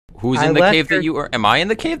Who's in the cave that you are? Am I in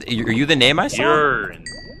the cave? Are you the name I saw?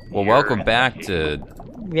 Well, welcome back to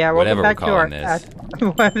whatever we're calling this.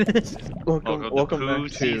 Welcome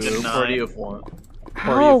back to Party of One.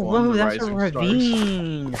 Oh, whoa, that's a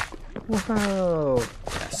ravine. Whoa.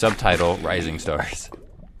 Yeah, subtitle, Rising Stars.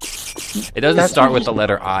 It doesn't start with the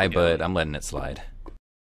letter I, but I'm letting it slide.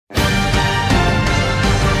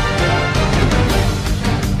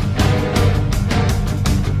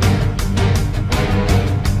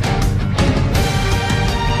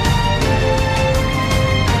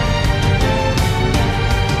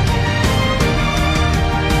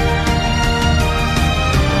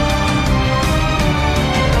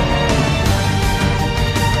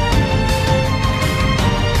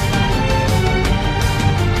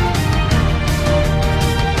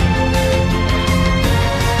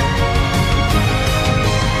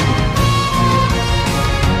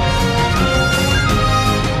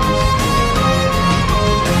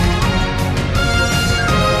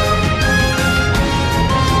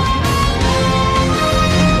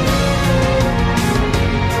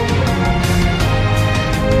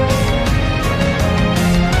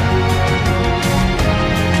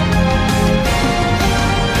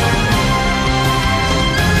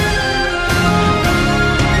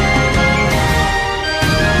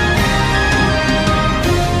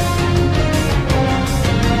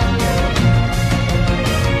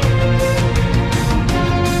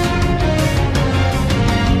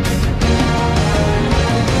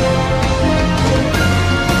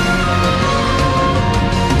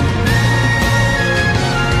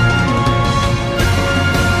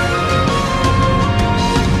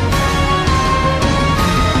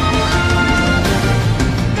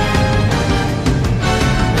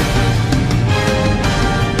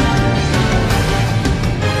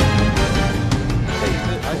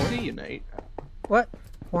 What?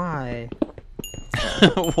 Why?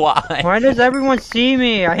 Why? Why does everyone see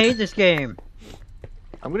me? I hate this game.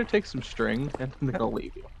 I'm gonna take some string and I'm gonna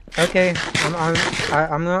leave you. Okay,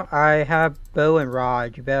 I have bow and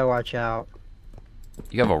rod. You better watch out.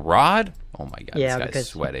 You have a rod? Oh my god, Yeah, this guy's because-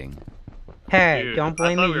 sweating. Hey, Dude, don't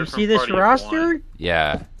blame I thought me. we were You from see this Party of roster? One.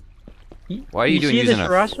 Yeah. You- Why are you see using this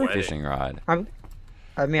a roster? fishing rod? I mean,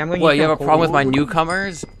 I'm gonna. What, use you have a some problem with my cold-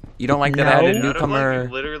 newcomers? You don't like that I No. had a Out of, newcomer?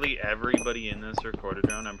 like, literally everybody in this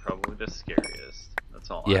recorded round, I'm probably the scariest.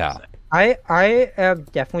 That's all Yeah. I'm saying. I am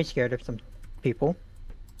definitely scared of some people.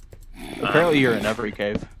 Apparently you're in every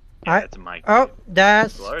cave. Yeah, it's Mike. Oh,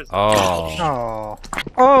 that's. Glories. Oh.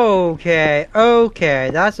 Oh. Okay.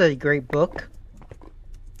 That's a great book.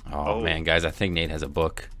 Oh man, guys, I think Nate has a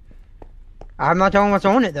book. I'm not telling what's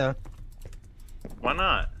on it though. Why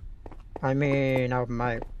not? I mean, I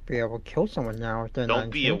might be able to kill someone now. If they're not Don't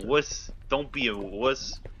be a enchanted. wuss. Don't be a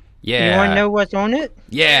wuss. Yeah. You want to know what's on it?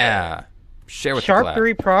 Yeah. Share with the Sharp class.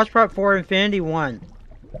 3, Prosprop 4, Infinity 1.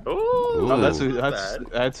 Ooh, Ooh. Oh, that's not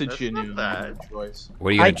a bad. genuine bad. choice. What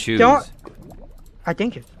are you I gonna choose? don't- I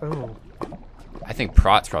think it's. Oh, I think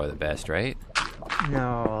Prot's probably the best, right?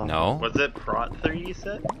 no. No? Was it Prot 3 you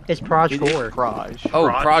said? It's Proj It is 4. Proj. Oh,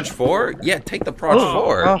 Proj Proj 4? Yeah, take the Proj Oh,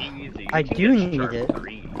 4. oh. Easy. You I can do get need Sharp it.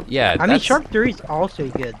 3. Yeah, I mean, that's... Sharp 3 is also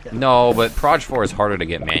good though. No, but Proj 4 is harder to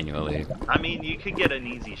get manually. I mean, you could get an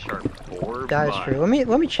easy Sharp 4. That is but- true.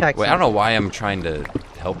 Let me check. Wait, I don't know why I'm trying to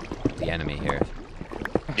help the enemy here.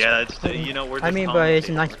 Yeah, that's you know we're just. I mean, but it's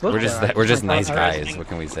a nice book. We're just though. nice I- guys. What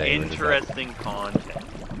can we say? We're just like- Interesting content.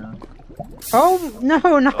 Oh no!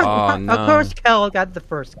 Oh, no. Of course, Kel got the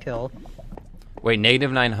first kill. Wait,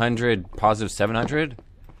 negative 900, positive 700?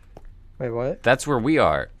 Wait, what? That's where we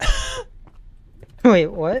are. Wait,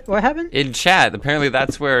 what? What happened? In chat, apparently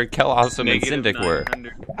that's where Kelawesome and Negative Syndic were.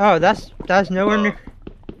 900. Oh, that's nowhere near.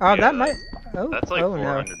 Oh, yeah, that might. Oh, That's like oh no.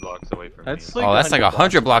 400 blocks away from That's me. like Oh, that's like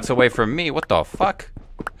 100 blocks away from me. What the fuck?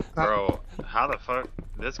 Bro, how the fuck?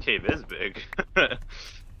 This cave is big.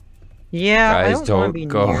 Yeah, Guys, I don't want to don't be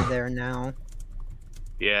go. near there now.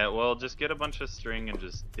 Yeah, well, just get a bunch of string and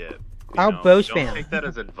just dip. You I'll know? bow Don't spam. take that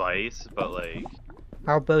as advice, but like,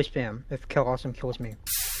 I'll bow spam if Kelawesome kills me.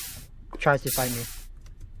 Tries to fight me.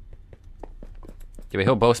 Yeah, but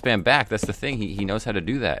he'll bow spam back. That's the thing. He knows how to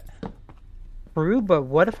do that. True, but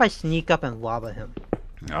what if I sneak up and lava him?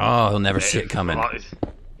 Oh, he'll never see it coming.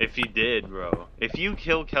 If he did, bro. If you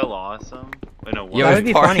kill Kelawesome in a That Yo, would be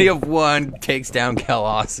if Party funny. of One takes down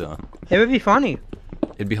Kelawesome, It would be funny.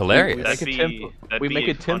 it'd be hilarious. That'd We be make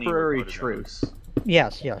a funny temporary recorded truce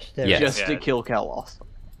Yes. There. Yes. just to Yeah. kill Kelawesome.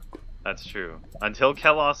 That's true. Until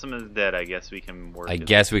Kelawesome is dead, I guess we can work. I it.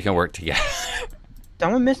 guess we can work together.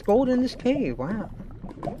 Someone missed gold in this cave. Wow.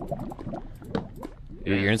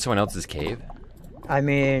 You're in someone else's cave? I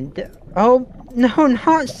mean, oh no,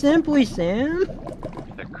 not simply Sam.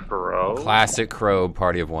 The Crow? Classic Crow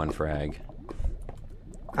party of one frag.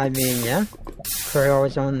 I mean, yeah. Crow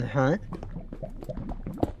was on the hunt.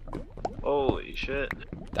 Holy shit.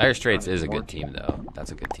 Dire Straits is a good team, though.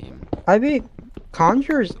 That's a good team. I mean,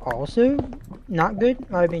 Conjure is also not good.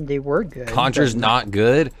 I mean, they were good. Conjure's not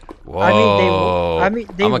good? Whoa. I mean,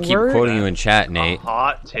 they I'm gonna keep quoting you in chat, Nate.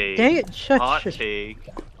 Hot take. Dang it, Hot take.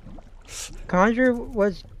 Conjure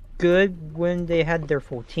was good when they had their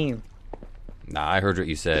full team. Nah, I heard what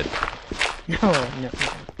you said. No. No.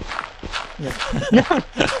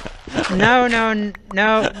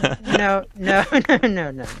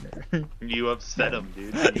 You upset him,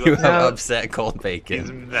 dude. You have upset ColdBacon.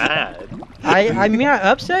 He's mad. I mean, I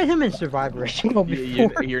upset him in Survivor.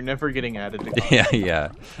 You're never getting added to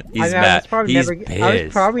Yeah. He's mad. He's pissed. I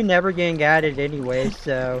was probably never getting added anyway,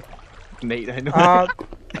 so... Nate, I know.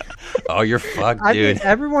 Oh, you're fucked, I dude. mean,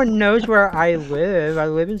 everyone knows where I live. I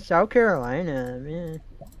live in South Carolina, man.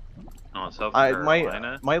 Oh, South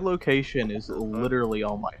Carolina? My location is literally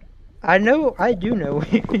all mine. I do know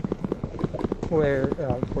where it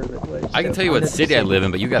was. I can tell you what city I live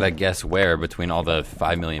in, but you gotta guess where between all the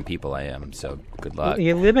 5 million people I am, so good luck.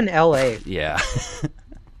 You live in LA. Yeah.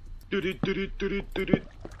 Alright,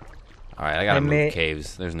 I gotta move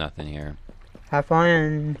caves. There's nothing here. Have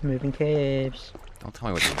fun moving caves. Don't tell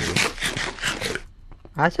me what to do.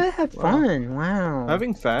 I said have fun. Wow.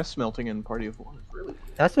 Having fast smelting in Party of One is really...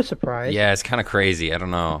 That's a surprise. Yeah, it's kind of crazy. I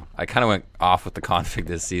don't know. I kind of went off with the config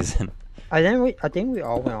this season. I think we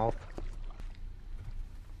all went off.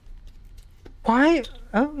 Why?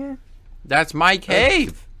 Oh, yeah. That's my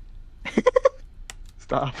cave!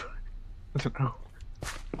 Stop. I don't know.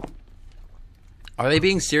 Are they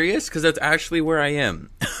being serious? Because that's actually where I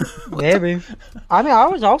am. Maybe. I mean, I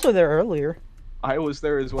was also there earlier. I was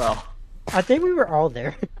there as well. I think we were all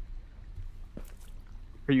there.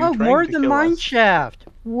 Are you oh, trying more to than kill mine us? shaft.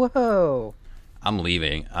 Whoa. I'm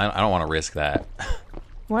leaving. I don't want to risk that.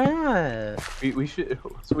 Why not? We should,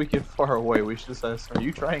 so we get far away, we should just ask, are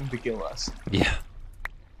you trying to kill us? Yeah.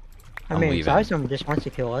 I mean, SiahStone just wants to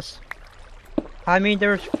kill us. I mean,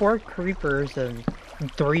 there's 4 creepers and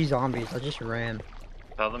 3 zombies. I just ran.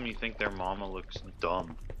 Tell them you think their mama looks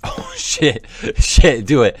dumb. Oh, shit. Shit,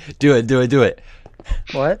 do it. Do it.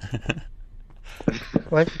 What?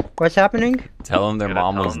 What's happening? Tell them their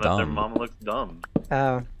mom was dumb. Their mama looks dumb.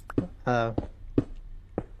 Oh.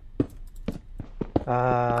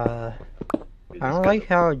 I don't like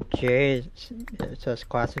how Jay says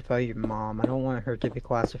classify your mom. I don't want her to be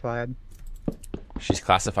classified. She's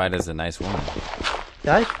classified as a nice woman.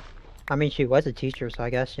 I mean, she was a teacher, so I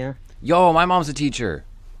guess, yeah. Yo, my mom's a teacher.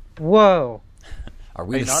 Whoa. Are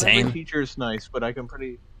we the not same? Every teacher is nice, but I can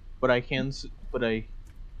probably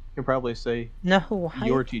say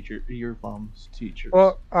your mom's teacher.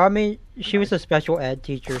 Well, I mean, she was a special ed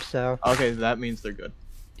teacher, so. Okay, that means they're good.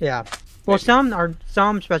 Yeah. Well,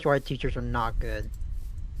 some special ed teachers are not good.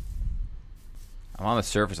 I'm on the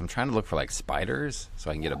surface. I'm trying to look for like spiders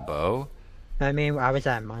so I can get a bow. I mean, I was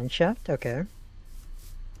at mineshaft. Okay.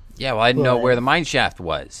 Yeah, well, I didn't know where the mine shaft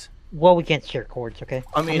was. Well, we can't share cords, okay?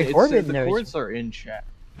 I mean, the cords are in chat.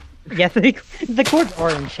 Yeah, the cords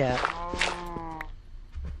are in chat.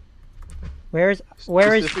 Where is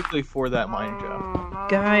specifically for that mine job?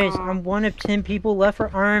 Guys, I'm one of 10 people left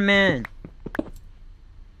for Iron Man.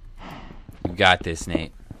 You got this,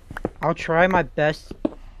 Nate. I'll try my best.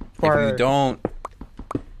 If you don't,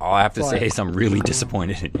 all I have to say is I'm really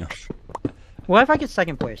disappointed in you. What if I get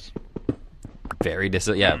second place? Very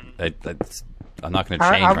disappointed. Yeah, I'm not going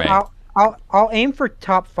to change, right? I'll aim for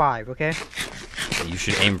top 5, okay? You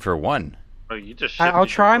should aim for 1. Oh, you just. I'll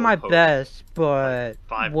try my best, but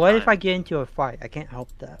what if I get into a fight? I can't help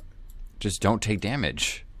that. Just don't take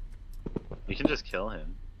damage. You can just kill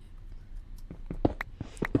him.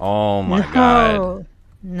 Oh my god.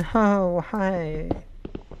 No, hi.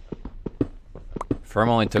 Firm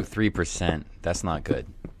only took 3%. That's not good.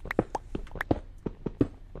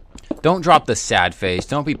 Don't drop the sad face.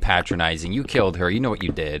 Don't be patronizing. You killed her. You know what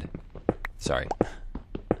you did. Sorry.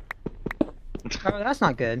 Oh, that's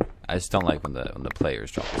not good. I just don't like when the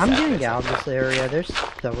players drop the I'm sad getting face out of this area. There's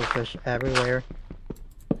silverfish everywhere.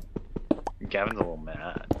 Gavin's a little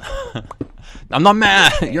mad. I'm not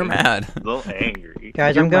mad. You're mad. A little angry.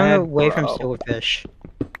 Guys, I'm going away from silverfish.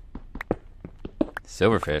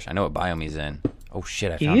 Silverfish? I know what biome he's in. Oh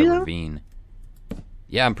shit, I found a ravine.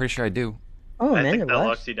 Yeah, I'm pretty sure I do. Oh, I think that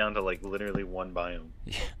locks you down to like literally one biome.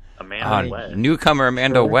 Amanda West. Newcomer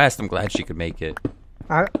Amanda West. I'm glad she could make it.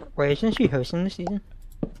 Wait, isn't she hosting this season?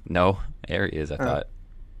 No, Ari is, I thought.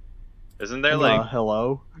 Isn't there like...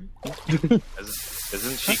 hello?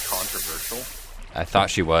 Isn't she controversial? I thought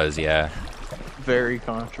she was, yeah. Very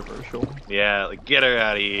controversial. Yeah, like, get her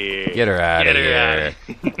out of here. Get her out of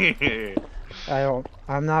here.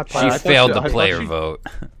 I'm not. She failed the player vote.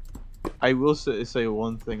 I will say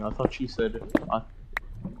one thing. I thought she said. I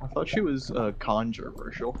thought she was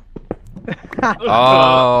controversial.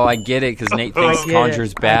 Oh, I get it, because Nate thinks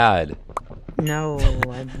Conjure's bad. No,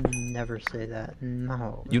 I'd never say that.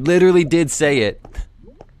 No. You literally did say it.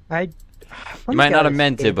 You might not have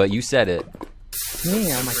meant it, but you said it.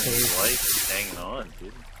 Me on my cave. Life hanging on,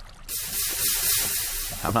 dude.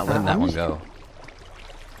 I'm not letting that one go.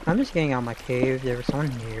 I'm just getting out my cave. There was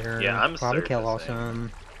someone here. Yeah, I'm probably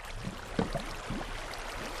Kelawesome.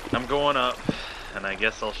 I'm going up, and I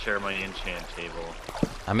guess I'll share my enchant table.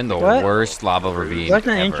 I'm in the worst lava ravine. What's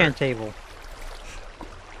an enchant table?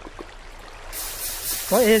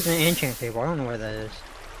 What is an enchant table? I don't know what that is.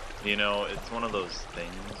 You know, it's one of those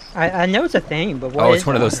things. I know it's a thing, but what is it? Oh, it's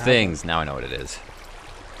one of those things. Now I know what it is.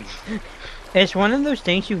 It's one of those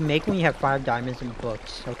things you make when you have 5 diamonds in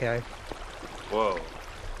books, okay? Whoa.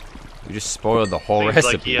 You just spoiled the whole Seems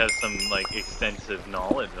recipe. like he has some, like, extensive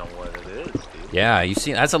knowledge on what it is, dude. Yeah, you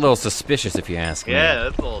see, that's a little suspicious if you ask me. Yeah,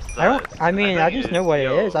 that's a little sus. I just know what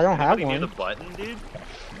it is. I don't have one. Near the button, dude?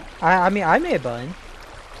 I mean, I made a button.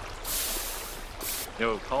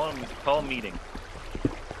 Yo, call a meeting.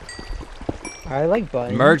 I like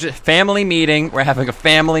buttons. Family meeting. We're having a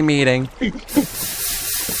family meeting.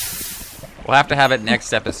 We'll have to have it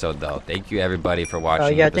next episode, though. Thank you, everybody, for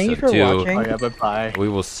watching yeah, episode thank you for 2. watching. Oh, yeah, bye-bye. We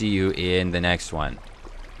will see you in the next one.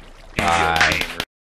 Bye.